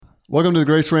Welcome to the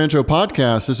Grace Rancho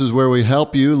podcast. This is where we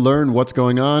help you learn what's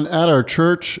going on at our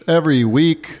church every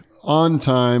week on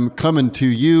time, coming to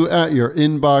you at your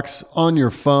inbox, on your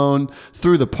phone,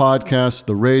 through the podcast,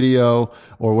 the radio,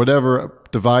 or whatever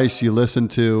device you listen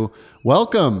to.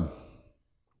 Welcome.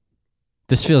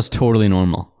 This feels totally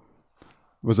normal.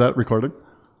 Was that recorded?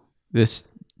 That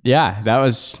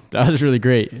was really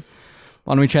great.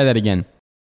 Why don't we try that again?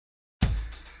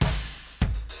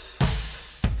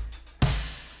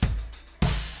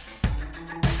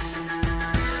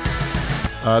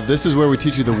 This is where we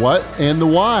teach you the what and the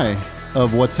why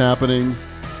of what's happening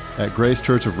at Grace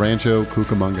Church of Rancho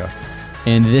Cucamonga.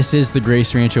 And this is the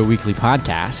Grace Rancho Weekly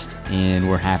Podcast, and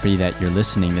we're happy that you're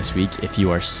listening this week if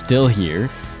you are still here.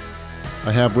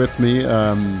 I have with me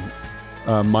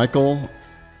Michael,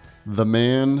 the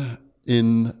man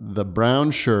in the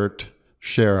brown shirt,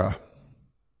 Shara.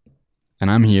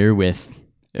 And I'm here with,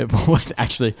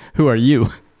 who are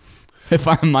you? If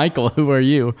I'm Michael, who are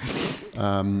you?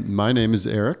 My name is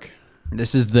Eric.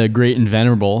 This is the great and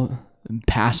venerable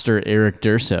Pastor Eric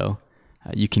Durso.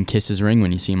 You can kiss his ring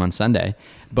when you see him on Sunday.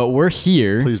 But we're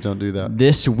here. Please don't do that.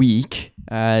 This week,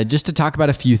 just to talk about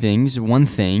a few things. One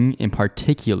thing in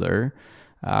particular,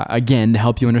 again, to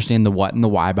help you understand the what and the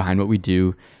why behind what we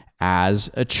do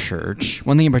as a church.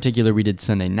 One thing in particular we did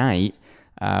Sunday night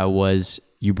was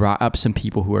you brought up some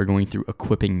people who are going through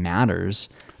equipping matters,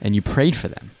 and you prayed for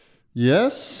them.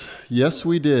 Yes,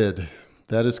 we did.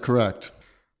 That is correct.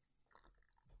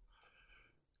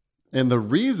 And the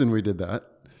reason we did that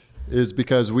is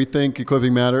because we think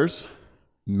equipping matters.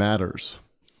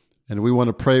 And we want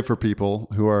to pray for people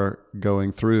who are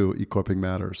going through equipping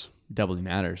matters. Doubly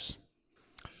matters.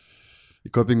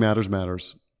 Equipping matters.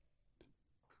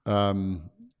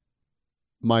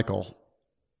 Michael.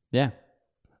 Yeah.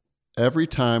 Every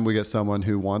time we get someone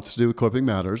who wants to do equipping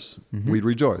matters, we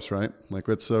rejoice, right? Like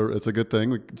it's a good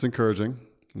thing. It's encouraging.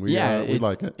 We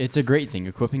like it. It's a great thing.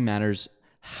 Equipping matters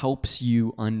helps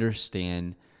you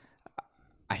understand,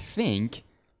 I think,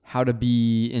 how to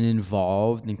be an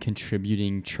involved and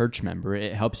contributing church member.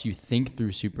 It helps you think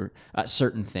through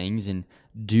certain things and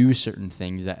do certain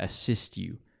things that assist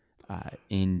you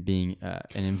in being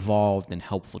an involved and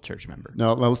helpful church member.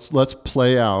 Now let's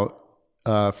play out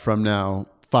from now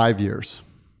 5 years.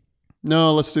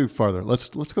 No, let's do farther. Let's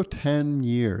go 10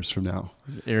 years from now.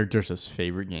 This is Eric Durso's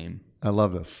favorite game. I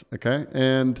love this. Okay.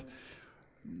 And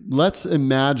let's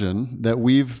imagine that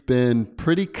we've been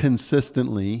pretty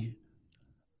consistently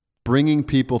bringing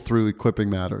people through equipping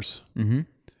matters. Mm-hmm.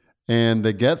 And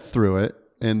they get through it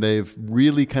and they've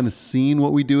really kind of seen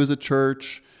what we do as a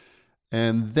church.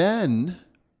 And then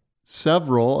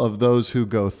several of those who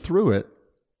go through it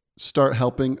start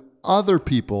helping other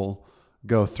people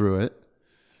go through it.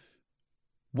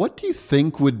 What do you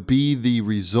think would be the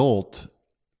result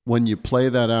when you play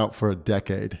that out for a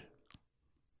decade?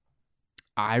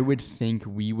 I would think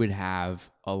we would have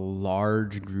a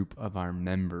large group of our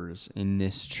members in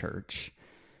this church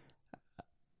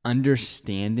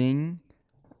understanding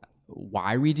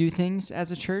why we do things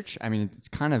as a church. I mean, it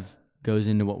kind of goes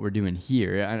into what we're doing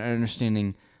here,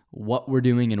 understanding what we're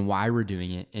doing and why we're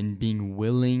doing it, and being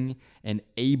willing and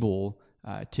able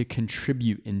to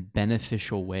contribute in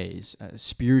beneficial ways,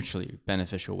 spiritually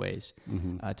beneficial ways,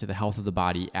 to the health of the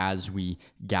body as we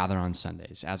gather on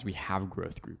Sundays, as we have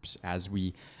growth groups, as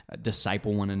we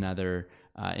disciple one another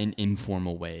in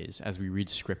informal ways, as we read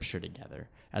scripture together,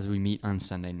 as we meet on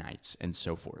Sunday nights, and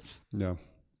so forth. Yeah.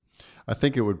 I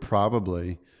think it would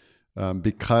probably,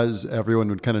 because everyone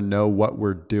would kind of know what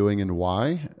we're doing and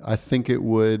why, I think it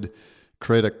would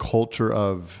create a culture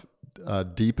of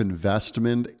deep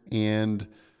investment and,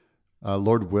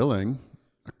 Lord willing,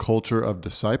 a culture of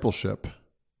discipleship.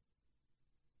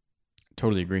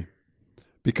 Totally agree.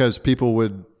 Because people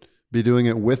would be doing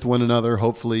it with one another.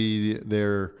 Hopefully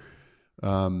they're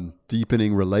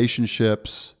deepening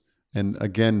relationships, and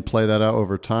again, play that out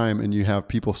over time, and you have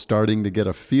people starting to get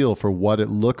a feel for what it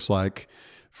looks like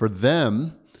for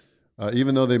them,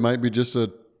 even though they might be just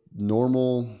a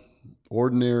normal,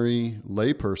 ordinary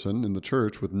layperson in the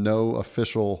church with no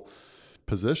official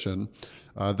position.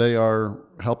 They are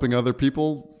helping other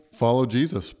people follow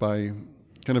Jesus by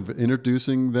kind of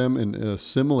introducing them and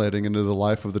assimilating into the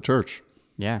life of the church.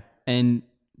 Yeah. And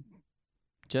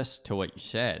just to what you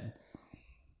said,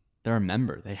 they're a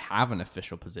member. They have an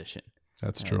official position.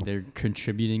 That's true. They're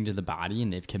contributing to the body,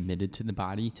 and they've committed to the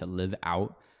body to live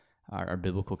out our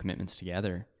biblical commitments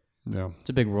together. Yeah. It's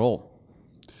a big role.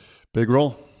 Big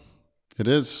role. It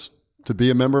is. To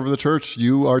be a member of the church,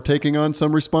 you are taking on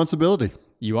some responsibility.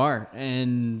 You are.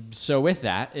 And so with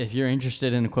that, if you're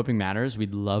interested in Equipping Matters,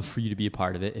 we'd love for you to be a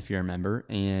part of it if you're a member.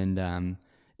 And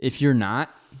If you're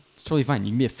not, it's totally fine.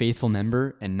 You can be a faithful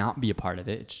member and not be a part of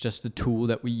it. It's just a tool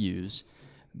that we use.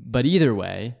 But either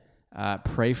way,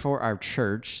 pray for our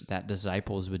church that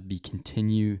disciples would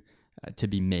continue to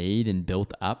be made and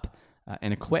built up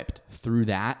and equipped through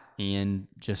that and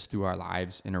just through our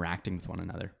lives interacting with one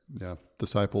another. Yeah.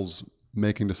 Disciples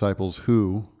making disciples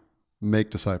who make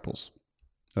disciples.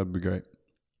 That'd be great.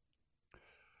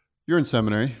 You're in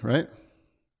seminary, right?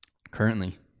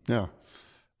 Currently. Yeah.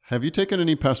 Have you taken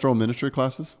any pastoral ministry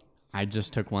classes? I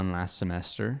just took one last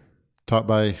semester. Taught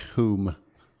by whom?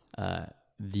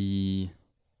 The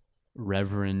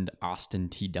Reverend Austin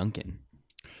T. Duncan.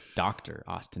 Dr.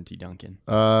 Austin T. Duncan.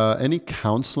 Any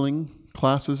counseling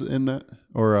classes in that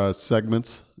or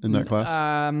segments in that class?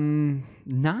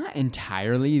 Not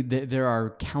entirely. There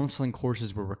are counseling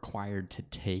courses we're required to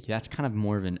take. That's kind of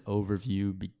more of an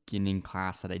overview beginning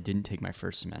class that I didn't take my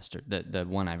first semester. The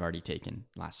one I've already taken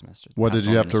last semester. What did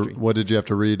you have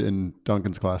to read in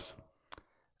Duncan's class?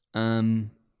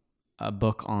 A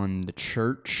book on the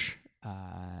church.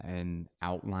 And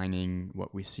outlining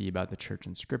what we see about the church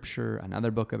in Scripture.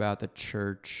 Another book about the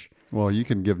church. Well, you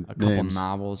can give a names. Couple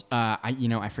novels.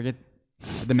 I forget.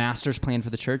 The Master's Plan for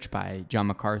the Church by John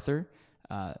MacArthur.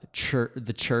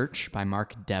 The Church by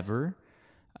Mark Dever.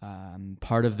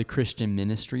 Part of the Christian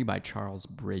Ministry by Charles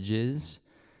Bridges.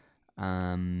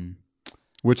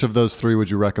 Which of those three would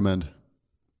you recommend?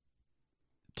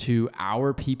 To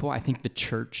our people, I think The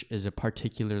Church is a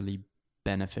particularly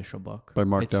beneficial book by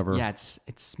Mark Dever. Yeah, it's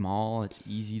small, it's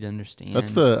easy to understand.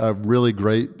 That's a really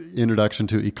great introduction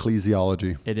to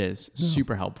ecclesiology. It is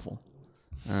super helpful.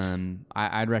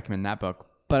 I'd recommend that book.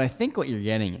 But I think what you're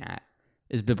getting at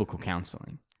is biblical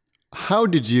counseling. How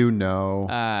did you know?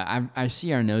 I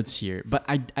see our notes here, but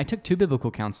I took 2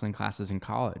 biblical counseling classes in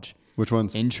college. Which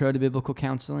ones? Intro to Biblical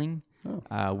Counseling,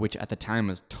 which at the time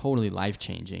was totally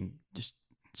life-changing, just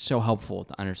so helpful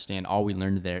to understand all we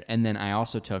learned there. And then I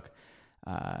also took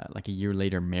like a year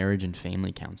later, marriage and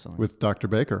family counseling. With Dr.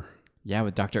 Baker. Yeah,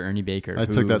 with Dr. Ernie Baker. I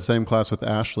took that same class with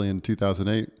Ashley in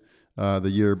 2008,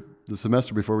 the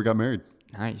semester before we got married.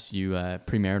 Nice. You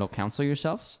premarital counsel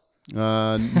yourselves?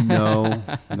 No.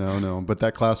 But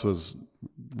that class was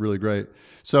really great.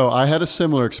 So I had a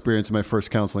similar experience in my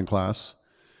first counseling class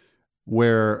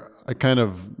where I kind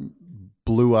of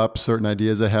blew up certain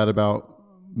ideas I had about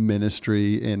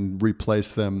ministry and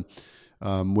replaced them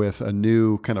with a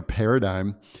new kind of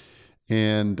paradigm.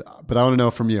 But I want to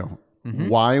know from you,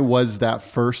 why was that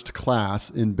first class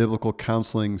in biblical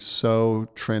counseling so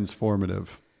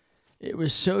transformative? It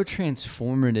was so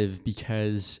transformative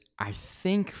because I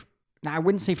think, now I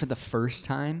wouldn't say for the first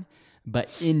time,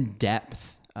 but in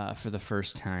depth for the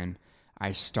first time,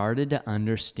 I started to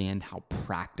understand how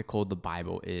practical the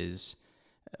Bible is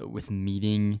with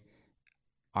meeting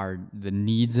the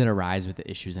needs that arise with the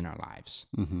issues in our lives,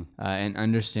 and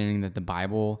understanding that the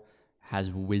Bible has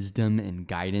wisdom and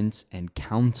guidance and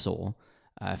counsel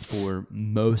for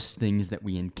most things that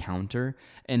we encounter.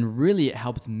 And really it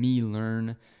helped me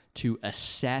learn to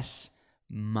assess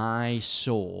my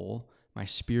soul, my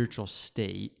spiritual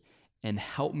state, and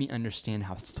help me understand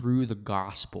how through the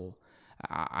gospel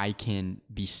I can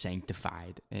be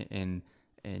sanctified and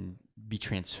be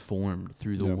transformed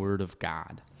through the word of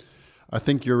God. I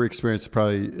think your experience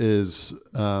probably is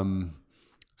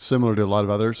similar to a lot of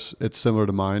others. It's similar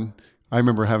to mine. I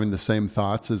remember having the same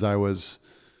thoughts as I was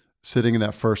sitting in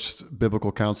that first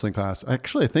biblical counseling class.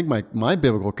 Actually, I think my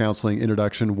biblical counseling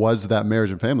introduction was that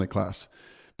marriage and family class.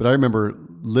 But I remember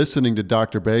listening to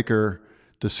Dr. Baker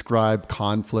describe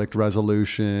conflict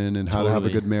resolution and how to have a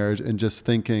good marriage and just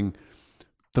thinking,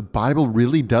 the Bible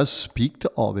really does speak to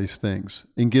all these things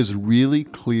and gives really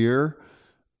clear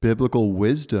biblical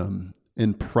wisdom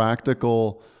and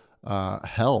practical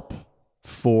help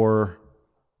for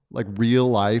like real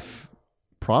life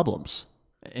problems.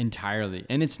 Entirely.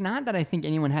 And it's not that I think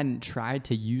anyone hadn't tried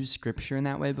to use scripture in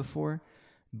that way before,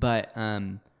 but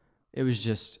it was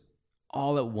just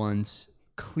all at once,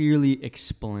 clearly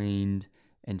explained,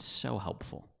 and so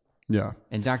helpful. Yeah.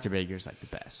 And Dr. Baker's like the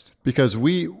best. Because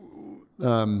we,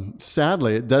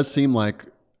 sadly, it does seem like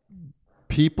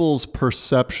people's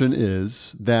perception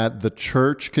is that the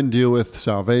church can deal with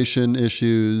salvation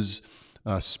issues,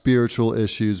 spiritual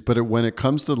issues, but when it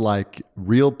comes to like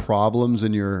real problems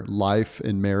in your life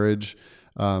and marriage,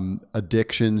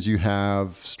 addictions you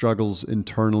have, struggles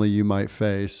internally you might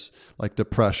face, like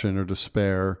depression or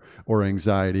despair or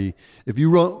anxiety, if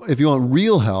you want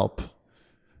real help,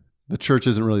 the church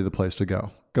isn't really the place to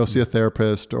go. Go see a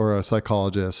therapist or a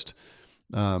psychologist,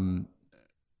 and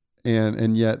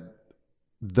yet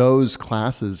those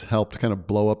classes helped kind of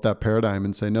blow up that paradigm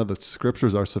and say, no, the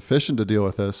scriptures are sufficient to deal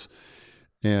with this.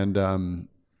 and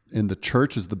the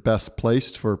church is the best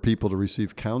place for people to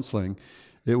receive counseling.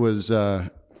 It was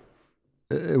a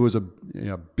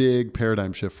big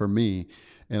paradigm shift for me,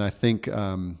 and I think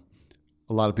a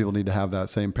lot of people need to have that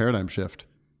same paradigm shift.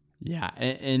 Yeah,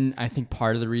 and I think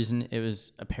part of the reason it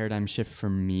was a paradigm shift for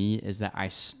me is that I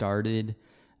started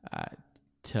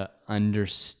to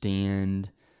understand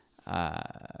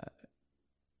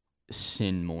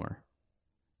sin more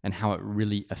and how it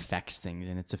really affects things,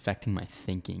 and it's affecting my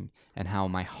thinking, and how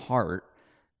my heart,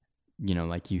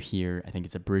 like you hear, I think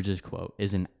it's a Bridges quote,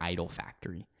 is an idol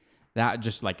factory. That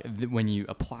just when you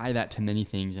apply that to many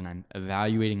things, and I'm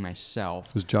evaluating myself.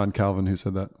 It was John Calvin who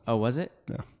said that. Oh, was it?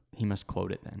 Yeah. He must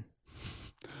quote it then.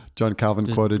 John Calvin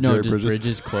quoted Jerry Bridges.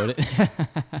 Bridges quote it.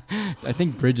 I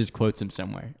think Bridges quotes him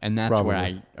somewhere, and that's Probably where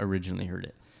I originally heard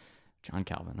it. John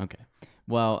Calvin. Okay.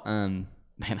 Well, man,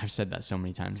 I've said that so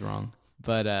many times wrong.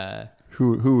 But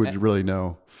who would really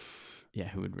know? Yeah,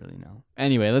 who would really know?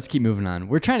 Anyway, let's keep moving on.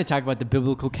 We're trying to talk about the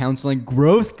Biblical Counseling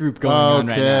Growth Group going on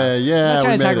right now. Okay, yeah. We're not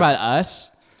trying to talk about us.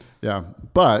 Yeah,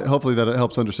 but hopefully that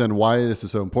helps understand why this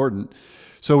is so important.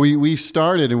 So we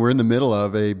started, and we're in the middle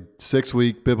of a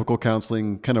 6-week biblical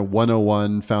counseling kind of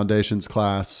 101 foundations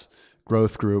class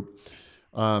growth group.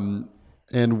 And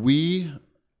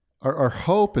our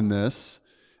hope in this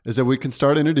is that we can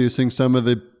start introducing some of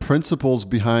the principles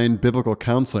behind biblical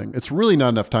counseling. It's really not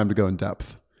enough time to go in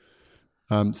depth.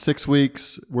 6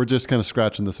 weeks, we're just kind of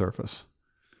scratching the surface.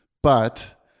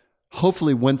 But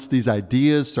hopefully once these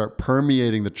ideas start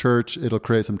permeating the church, it'll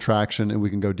create some traction and we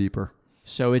can go deeper.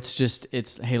 So it's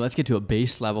hey, let's get to a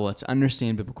base level. Let's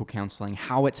understand biblical counseling,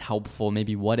 how it's helpful,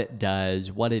 maybe what it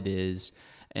does, what it is.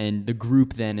 And the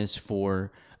group then is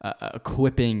for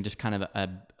equipping just kind of a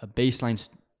baseline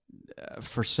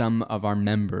for some of our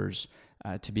members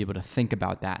to be able to think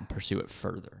about that and pursue it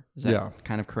further. Is that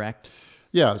kind of correct?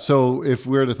 Yeah. So if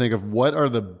we were to think of what are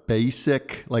the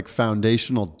basic,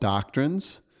 foundational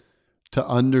doctrines to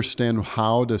understand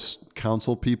how to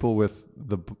counsel people with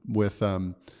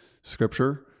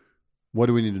Scripture, what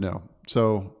do we need to know?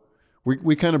 So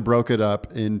we kind of broke it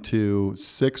up into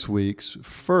 6 weeks.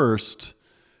 First,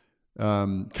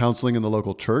 counseling in the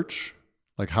local church,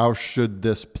 how should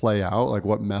this play out?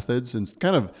 What methods? And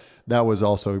kind of that was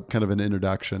also kind of an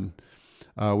introduction.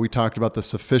 We talked about the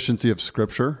sufficiency of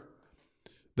Scripture,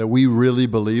 that we really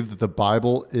believe that the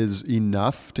Bible is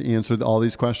enough to answer all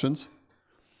these questions.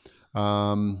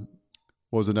 What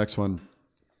was the next one?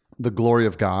 The glory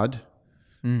of God.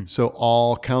 So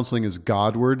all counseling is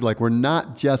Godward. We're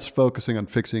not just focusing on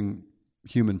fixing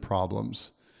human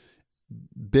problems.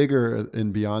 Bigger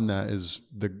and beyond that is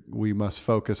we must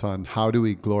focus on how do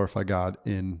we glorify God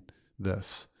in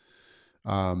this.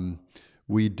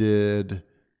 We did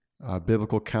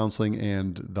biblical counseling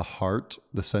and the heart,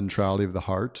 the centrality of the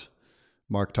heart.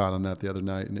 Mark taught on that the other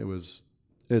night, and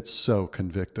it's so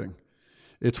convicting.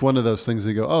 It's one of those things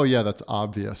that you go, oh yeah, that's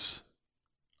obvious.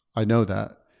 I know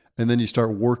that. And then you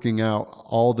start working out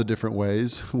all the different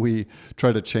ways we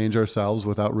try to change ourselves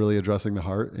without really addressing the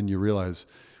heart. And you realize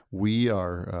we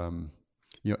are,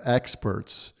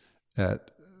 experts at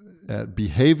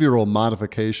behavioral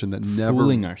modification that never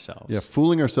fooling ourselves. Yeah,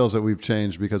 fooling ourselves that we've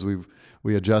changed because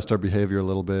we adjust our behavior a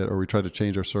little bit, or we try to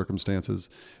change our circumstances.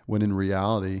 When in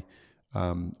reality,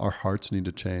 our hearts need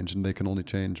to change, and they can only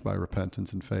change by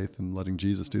repentance and faith and letting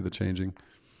Jesus do the changing.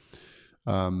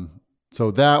 So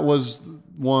that was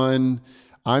one.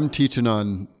 I'm teaching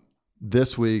on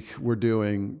this week. We're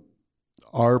doing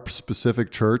our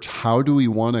specific church. How do we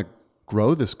want to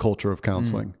grow this culture of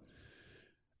counseling?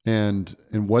 And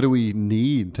what do we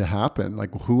need to happen?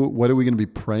 What are we going to be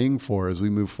praying for as we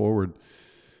move forward?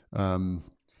 And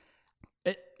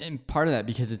part of that,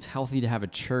 because it's healthy to have a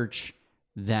church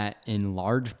that in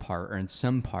large part or in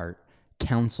some part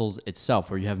counsels itself,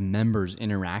 where you have members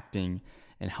interacting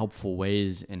in helpful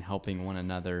ways and helping one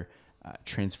another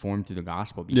transform through the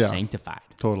gospel, be sanctified.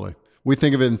 Totally. We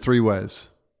think of it in 3 ways,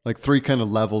 3 kind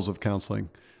of levels of counseling.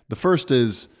 The first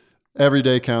is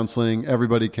everyday counseling,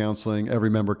 everybody counseling, every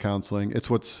member counseling.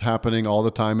 It's what's happening all the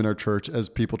time in our church as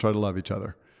people try to love each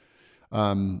other.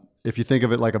 If you think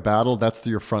of it like a battle, that's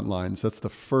your front lines. That's the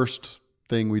first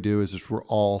thing we do, is just we're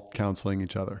all counseling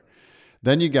each other.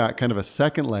 Then you got kind of a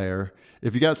second layer.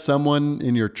 If you got someone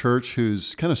in your church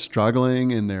who's kind of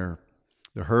struggling and they're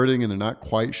hurting and they're not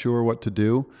quite sure what to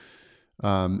do,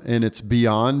 and it's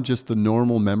beyond just the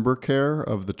normal member care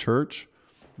of the church,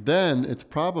 then it's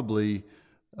probably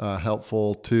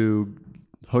helpful to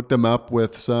hook them up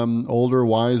with some older,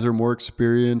 wiser, more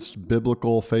experienced,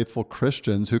 biblical, faithful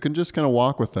Christians who can just kind of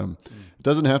walk with them. It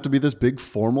doesn't have to be this big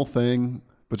formal thing,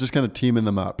 but just kind of teaming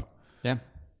them up. Yeah.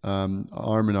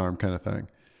 arm in arm kind of thing.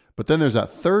 But then there's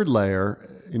that third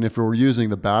layer, and if we're using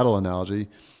the battle analogy,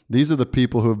 these are the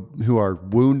people who are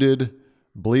wounded,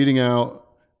 bleeding out,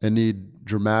 and need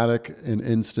dramatic and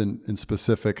instant and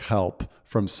specific help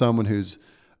from someone who's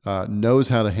knows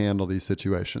how to handle these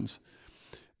situations.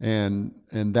 And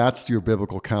that's your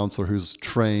biblical counselor who's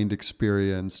trained,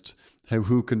 experienced,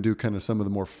 who can do kind of some of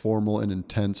the more formal and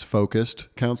intense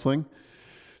focused counseling.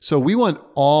 So we want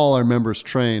all our members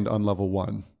trained on level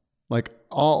 1, like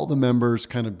all the members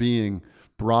kind of being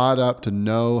brought up to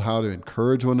know how to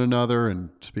encourage one another and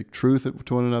speak truth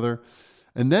to one another.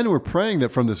 And then we're praying that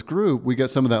from this group, we get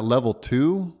some of that level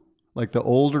 2, like the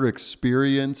older,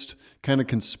 experienced, kind of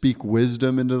can speak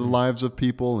wisdom into the lives of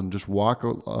people and just walk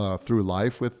through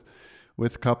life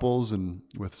with couples and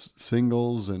with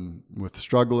singles and with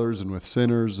strugglers and with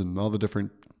sinners and all the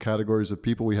different categories of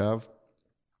people we have.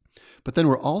 But then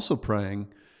we're also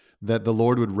praying that the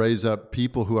Lord would raise up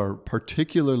people who are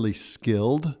particularly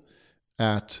skilled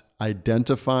at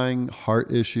identifying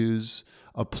heart issues,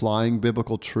 applying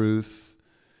biblical truth,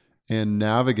 and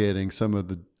navigating some of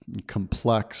the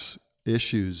complex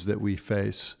issues that we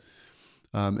face.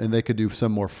 And they could do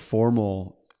some more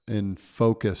formal and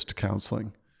focused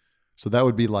counseling. So that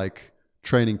would be like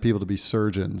training people to be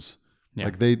surgeons. Yeah.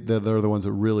 Like they're the ones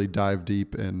that really dive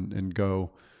deep and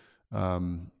go,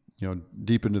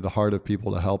 deep into the heart of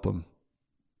people to help them.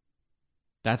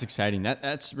 That's exciting.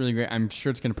 That's really great. I'm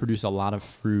sure it's going to produce a lot of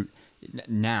fruit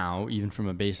now, even from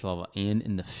a base level, and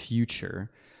in the future.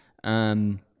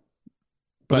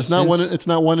 But it's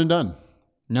not one and done.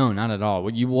 No, not at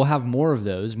all. You will have more of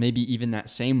those, maybe even that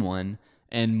same one,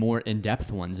 and more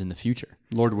in-depth ones in the future,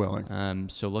 Lord willing.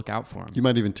 So look out for them. You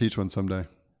might even teach one someday.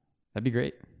 That'd be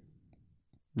great.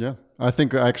 Yeah, I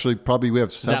think actually probably we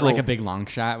have several. Is that like a big long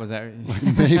shot? Was that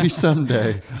maybe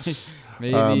someday?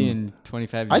 Maybe in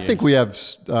 25 years. I think we have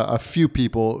a few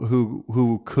people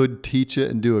who could teach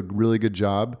it and do a really good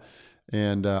job,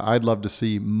 and I'd love to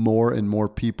see more and more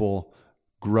people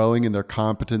growing in their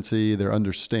competency, their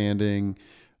understanding,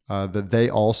 that they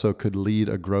also could lead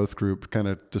a growth group, kind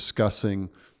of discussing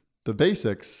the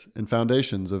basics and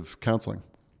foundations of counseling.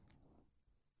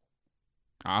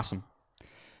 Awesome.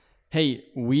 Hey,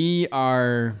 we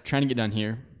are trying to get done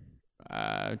here,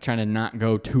 trying to not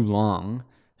go too long.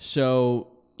 So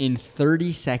in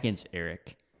 30 seconds,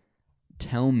 Eric,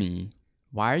 tell me,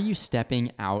 why are you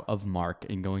stepping out of Mark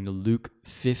and going to Luke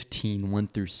 15,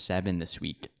 1-7 this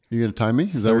week? You going to time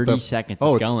me? Is 30 seconds.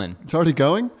 It's going. It's already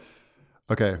going?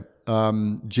 Okay.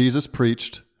 Jesus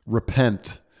preached,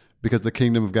 repent, because the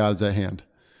kingdom of God is at hand.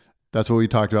 That's what we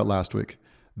talked about last week.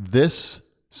 This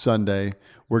Sunday,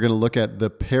 we're going to look at the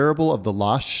parable of the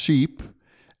lost sheep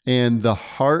and the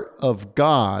heart of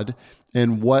God.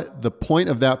 And what the point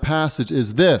of that passage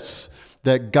is this,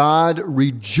 that God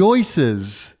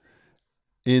rejoices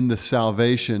in the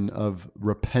salvation of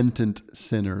repentant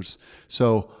sinners.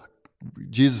 So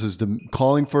Jesus is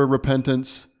calling for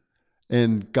repentance,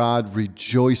 and God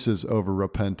rejoices over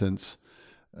repentance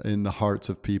in the hearts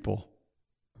of people.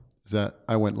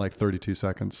 I went like 32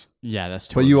 seconds. Yeah, that's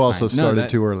totally But you fine. also started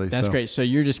too early. That's great. So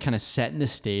you're just kind of setting the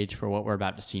stage for what we're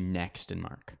about to see next in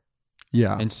Mark.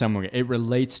 Yeah. In some way. It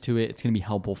relates to it. It's going to be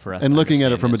helpful for us. And looking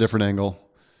at it from a different angle.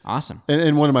 Awesome.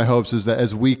 And one of my hopes is that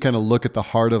as we kind of look at the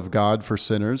heart of God for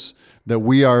sinners, that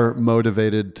we are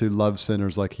motivated to love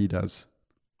sinners like he does,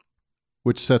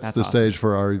 which sets the stage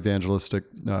for our evangelistic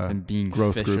and being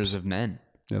growth fishers groups. of men.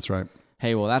 That's right.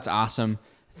 Hey, well, that's awesome.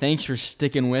 Thanks for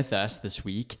sticking with us this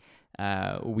week.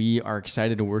 We are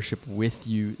excited to worship with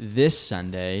you this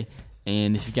Sunday.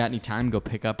 And if you got any time, go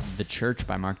pick up The Church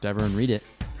by Mark Dever and read it.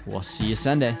 We'll see you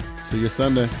Sunday. See you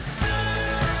Sunday.